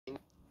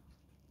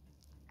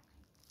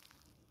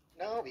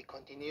Now we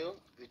continue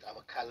with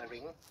our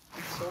coloring.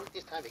 So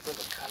this time we're going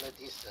to color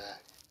this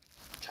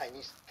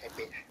Chinese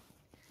cabbage.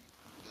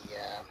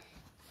 The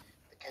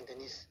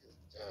Cantonese,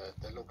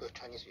 the local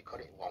Chinese, we call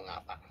it Wong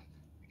Apa.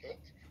 Okay.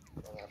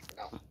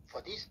 Now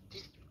for this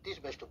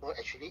vegetable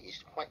actually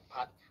is quite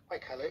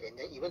color, and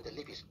then even the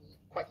leaf is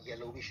quite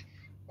yellowish,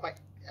 quite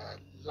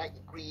light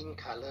green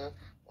color,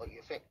 or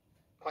in fact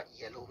quite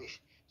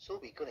yellowish. So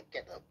we're going to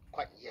get a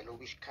quite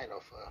yellowish kind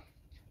of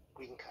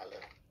green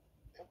color.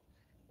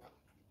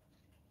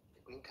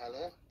 Green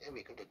color, then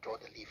we're going to draw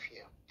the leaf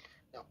here.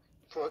 Now,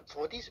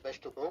 for this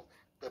vegetable,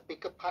 the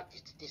bigger part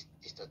is the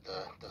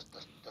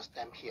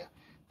stem here,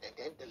 and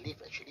then the leaf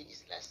actually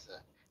is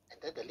lesser,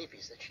 and then the leaf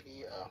is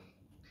actually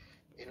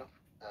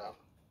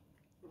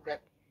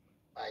wrapped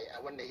by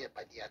one layer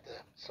by the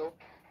other. So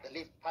the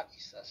leaf part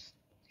is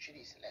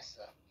actually is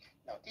lesser.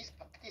 Now this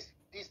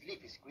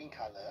leaf is green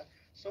color,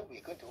 so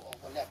we're going to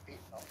overlap it.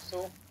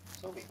 So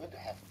we're going to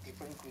have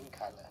different green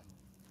color.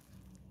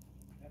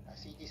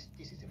 See, this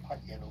is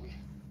quite yellowish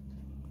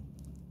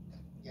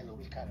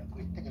kind of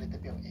green. Take a little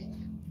bit of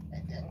ink,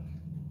 and then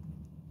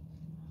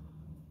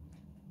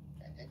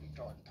we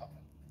draw on top.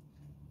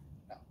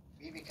 Now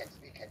we can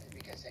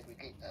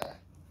segregate the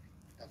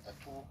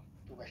two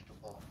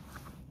vegetables.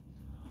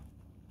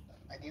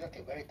 I did not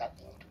take very dark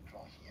ink to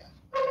draw here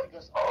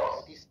because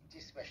this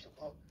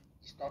vegetable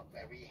is not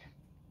very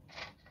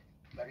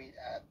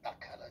dark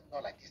color.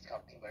 Not like this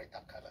kind of thing, very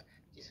dark color.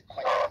 This is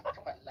quite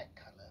light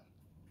color.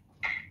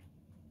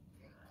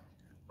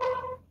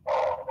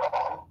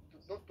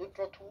 Don't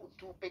draw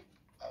too big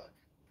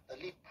the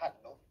leaf part,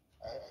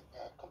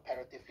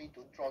 comparatively,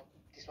 don't draw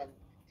this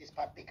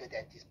part bigger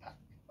than this part.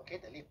 Okay,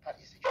 the leaf part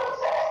is actually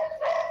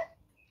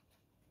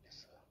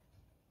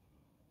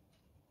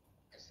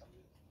there's some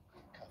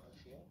green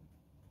colors here.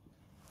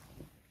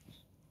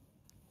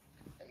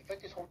 In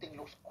fact, this whole thing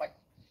looks quite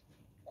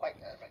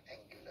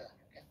rectangular.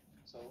 Okay,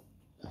 so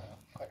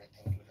quite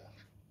rectangular.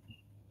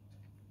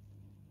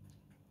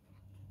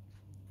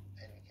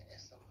 And we can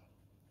add some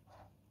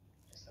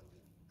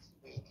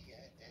weight here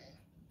and there.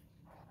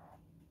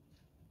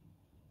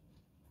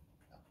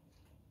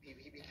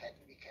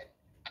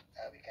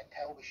 We can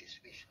tell which is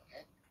which.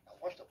 Okay. Now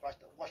wash the brush.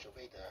 Wash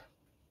away the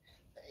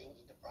ink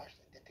in the brush,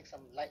 and then take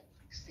some light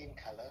same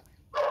color.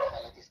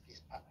 Color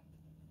this part.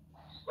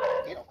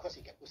 Then of course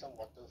you can put some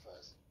water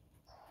first.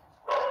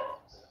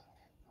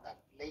 Now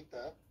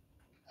later,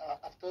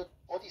 after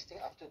all these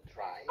things after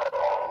dry, the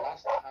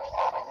last touch, the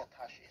final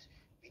touch is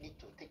we need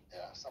to take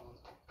some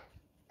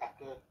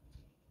darker.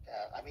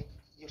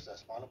 Use a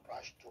smaller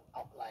brush to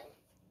outline,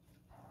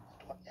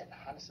 to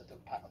enhance certain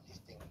part of this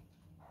thing.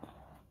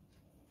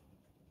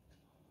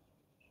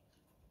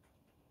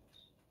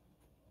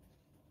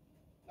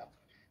 Now,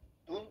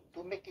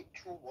 don't make it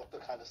too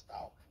watercolor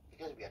style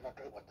because we are not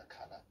drawing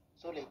watercolor.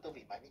 So later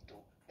we might need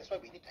to. That's why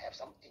we need to have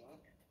some ink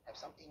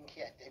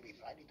here, and then we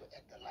might need to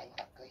add the line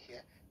darker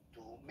here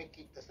to make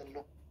it doesn't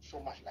look so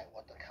much like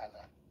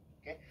watercolor.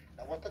 Okay.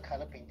 Now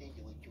watercolor painting,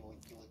 you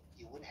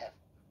wouldn't have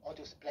all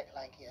those black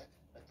line here.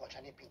 But for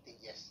Chinese painting,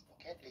 yes.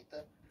 Okay,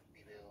 later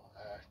we will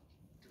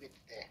do it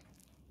there.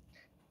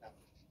 Now,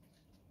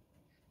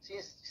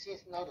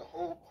 since now the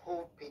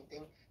whole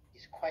painting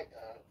is quite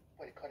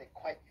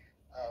quite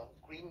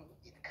green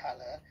in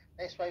color.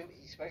 That's why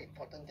it's very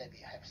important that we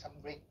have some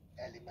red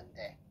element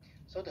there.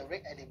 So the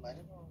red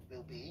element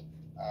will be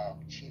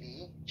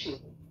chili,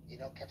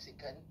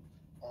 capsicum,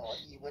 or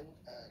even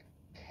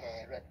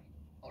carrot,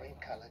 orange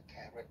color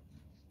carrot.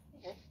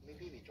 Okay,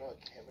 maybe we draw a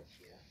carrot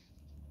here.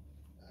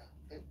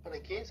 But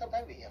again,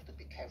 sometimes we have to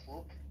be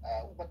careful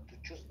what to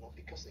choose,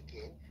 because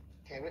again,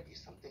 carrot is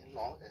something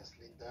long and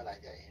slender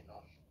like that,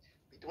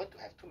 We don't want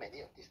to have too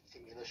many of this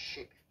similar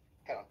shape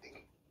kind of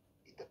thing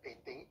in the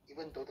painting,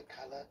 even though the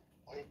color,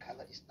 orange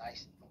color is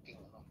nice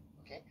looking,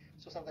 Okay,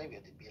 so sometimes we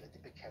have to be a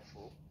little bit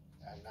careful.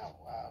 Now,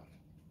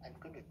 I'm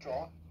going to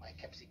draw my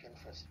capsicum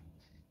first.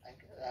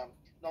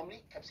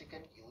 Normally,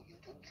 capsicum, you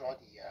don't draw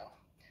the,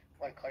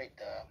 what I call it,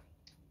 the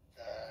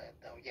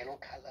yellow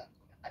color,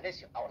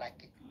 unless you outline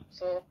it.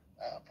 So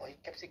for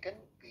capsicum,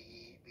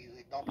 we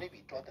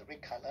normally draw the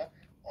red color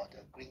or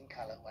the green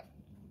color one.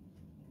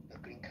 The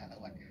green color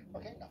one.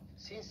 Okay, now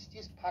since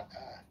this part,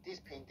 this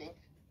painting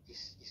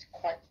is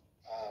quite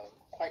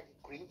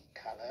green in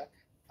color,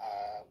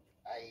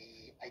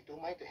 I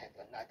don't mind to have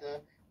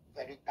another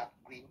very dark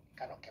green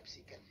kind of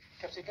capsicum.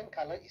 Capsicum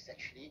color is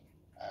actually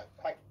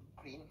quite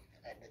green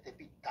and a little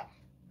bit dark,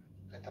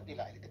 something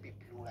like a little bit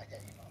blue like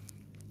that,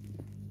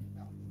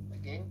 Now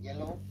again,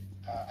 yellow.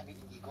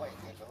 Indigo and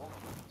yellow.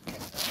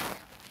 Get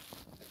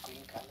the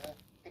green color.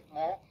 Take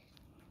more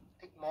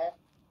indigo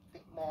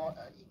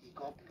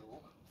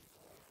blue.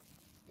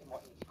 Take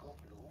more indigo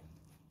blue.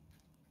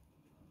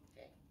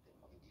 Okay, take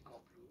more indigo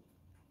blue.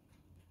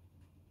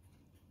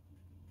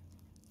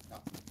 Now,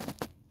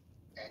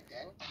 and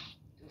then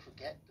don't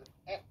forget to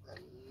add a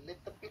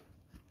little bit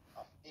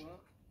of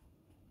ink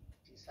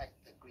inside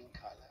the green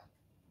color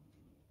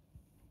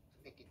to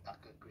make it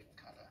darker green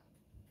color.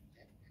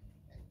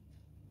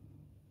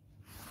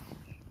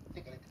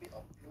 Take a little bit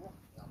of blue.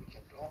 Now we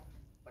can draw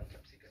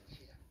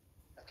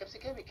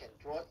capsicum we can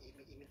draw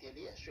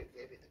immediately and straight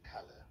away with the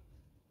color.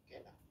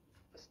 Okay, now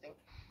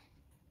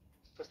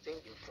first thing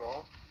you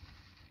draw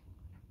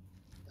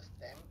the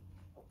stem.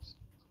 Oops.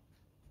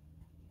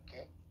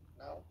 Okay,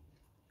 now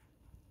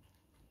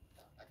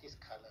this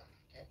color.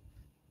 Okay,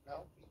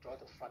 now we draw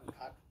the front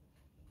part.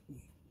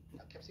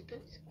 Now capsicum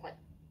is quite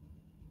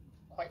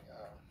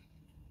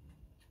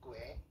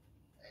square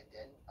and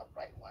then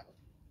upright one.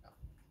 Now,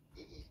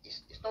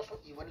 it's not so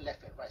even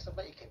left and right.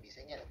 Sometimes it can be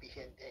saying a bit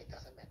here and there. It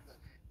doesn't matter.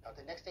 Now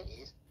the next thing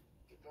is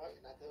you draw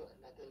another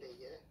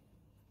layer,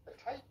 but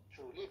try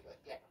to leave a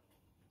gap.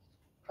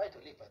 Try to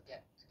leave a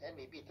gap. Then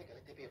maybe take a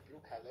little bit of blue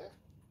color.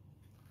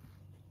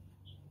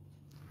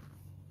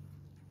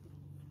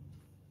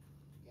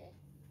 Okay.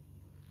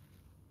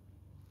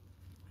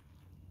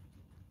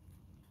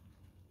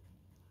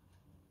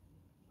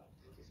 Now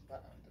this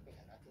part I want to make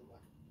another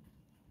one.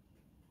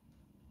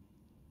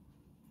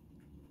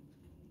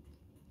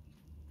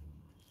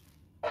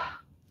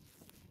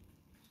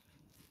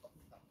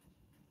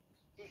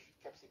 Each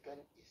capsicum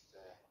is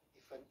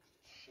different in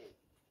shape,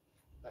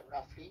 but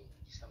roughly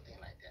it's something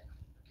like that.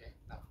 Okay.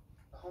 Now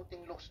the whole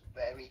thing looks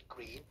very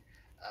green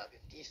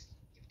with this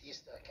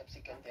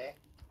capsicum there,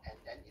 and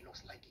then it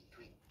looks like a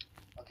green.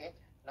 Okay.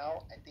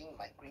 Now I think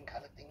my green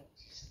color thing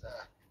is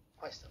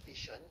quite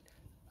sufficient.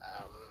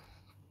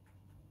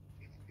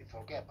 We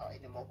forget about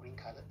any more green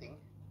color thing,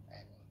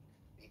 and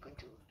we're going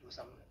to do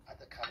some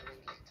other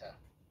coloring later.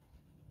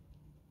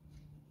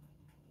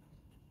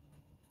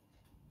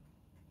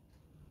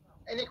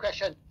 Any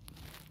question?